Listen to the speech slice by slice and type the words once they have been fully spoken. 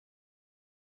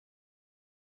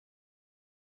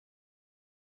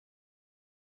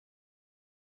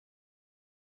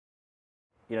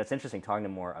it's interesting talking to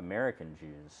more American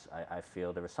Jews. I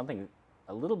feel there was something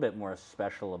a little bit more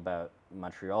special about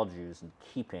Montreal Jews and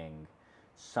keeping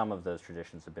some of those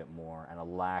traditions a bit more, and a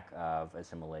lack of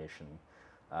assimilation,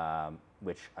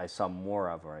 which I saw more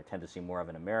of, or I tend to see more of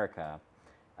in America,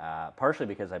 partially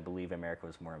because I believe America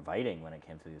was more inviting when it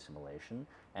came to the assimilation,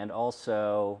 and I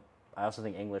also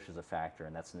think English is a factor,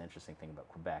 and that's an interesting thing about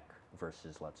Quebec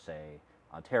versus, let's say,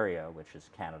 Ontario, which is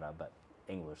Canada, but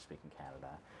English-speaking Canada.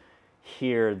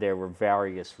 Here, there were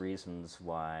various reasons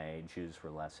why Jews were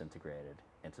less integrated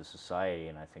into society,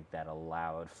 and I think that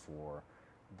allowed for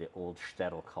the old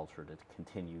shtetl culture to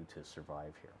continue to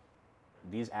survive here.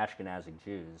 These Ashkenazi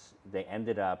Jews, they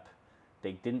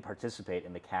didn't participate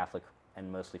in the Catholic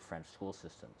and mostly French school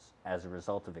systems. As a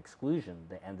result of exclusion,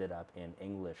 they ended up in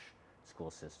English school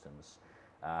systems.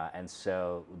 And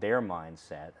so their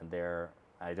mindset, and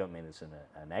I don't mean this in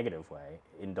a negative way,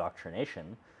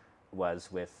 indoctrination was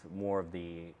with more of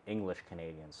the English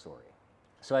Canadian story.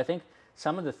 So I think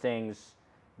some of the things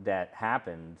that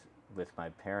happened with my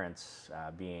parents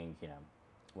being,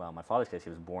 well, in my father's case, he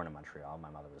was born in Montreal, my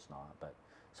mother was not, but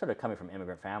sort of coming from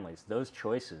immigrant families, those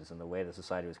choices and the way the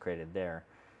society was created there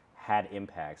had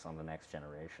impacts on the next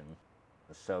generation.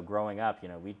 So growing up,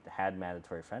 we had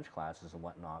mandatory French classes and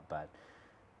whatnot, but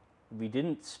we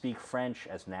didn't speak French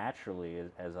as naturally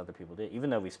as other people did, even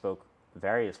though we spoke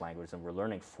various languages and we're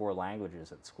learning 4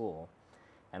 languages at school.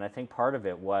 And I think part of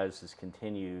it was this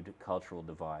continued cultural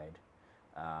divide.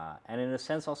 And in a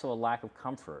sense, also a lack of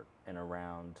comfort in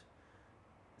around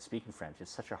speaking French. It's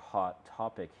such a hot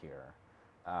topic here.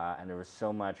 And there was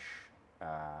so much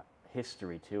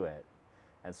history to it,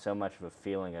 and so much of a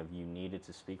feeling of you needed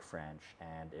to speak French,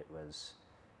 and it was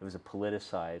a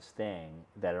politicized thing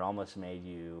that it almost made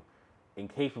you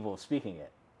incapable of speaking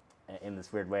it in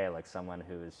this weird way, like someone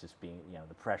who is just being,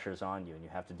 the pressure's on you and you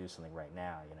have to do something right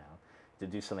now, to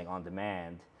do something on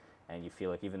demand, and you feel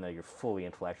like even though you're fully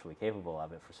intellectually capable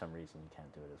of it, for some reason you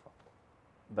can't do it as well.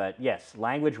 But yes,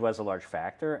 language was a large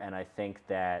factor, and I think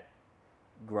that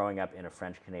growing up in a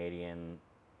French-Canadian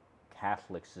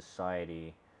Catholic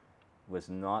society was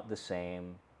not the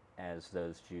same as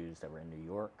those Jews that were in New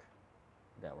York,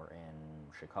 that were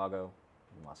in Chicago,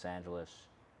 Los Angeles,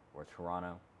 or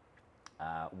Toronto,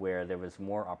 where there was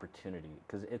more opportunity,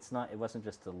 because it wasn't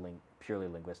just a purely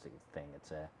linguistic thing.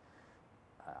 It's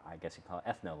I guess you call it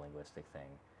ethno-linguistic thing.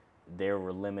 There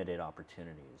were limited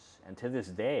opportunities, and to this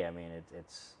day, I mean,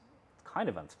 it's kind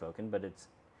of unspoken, but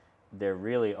there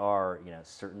really are,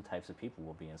 certain types of people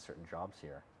will be in certain jobs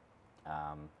here,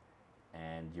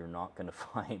 and you're not going to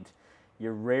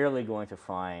you're rarely going to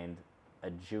find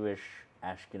an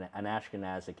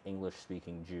Ashkenazic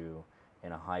English-speaking Jew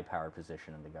in a high-powered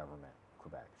position in the government in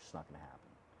Quebec. It's just not going to happen.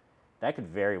 That could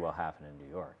very well happen in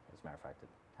New York. As a matter of fact, it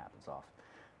happens often.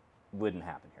 Wouldn't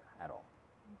happen here at all.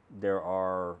 There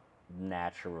are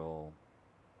natural,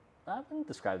 I wouldn't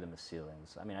describe them as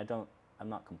ceilings. I mean, I'm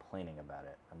not complaining about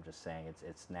it. I'm just saying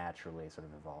it's naturally sort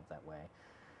of evolved that way.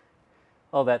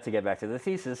 All that to get back to the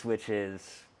thesis, which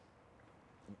is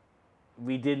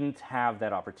we didn't have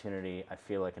that opportunity. I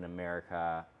feel like in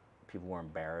America, people were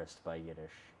embarrassed by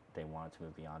Yiddish. They wanted to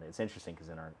move beyond it. It's interesting because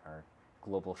in our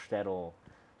global shtetl,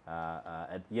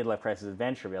 at YidLife Crisis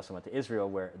Adventure, we also went to Israel,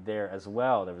 where there as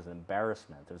well, there was an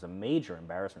embarrassment. There was a major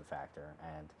embarrassment factor,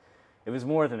 and it was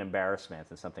more than embarrassment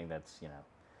and something that's,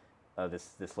 oh,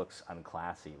 this looks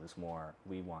unclassy. It was more,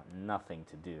 we want nothing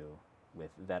to do with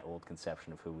that old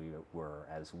conception of who we were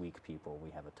as weak people. We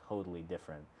have a totally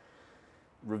different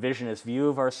revisionist view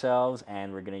of ourselves,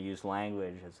 and we're going to use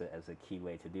language as a key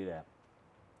way to do that.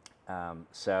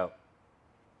 So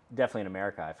definitely in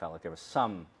America, I felt like there was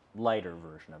some lighter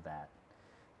version of that,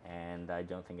 and I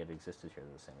don't think it existed here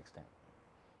to the same extent.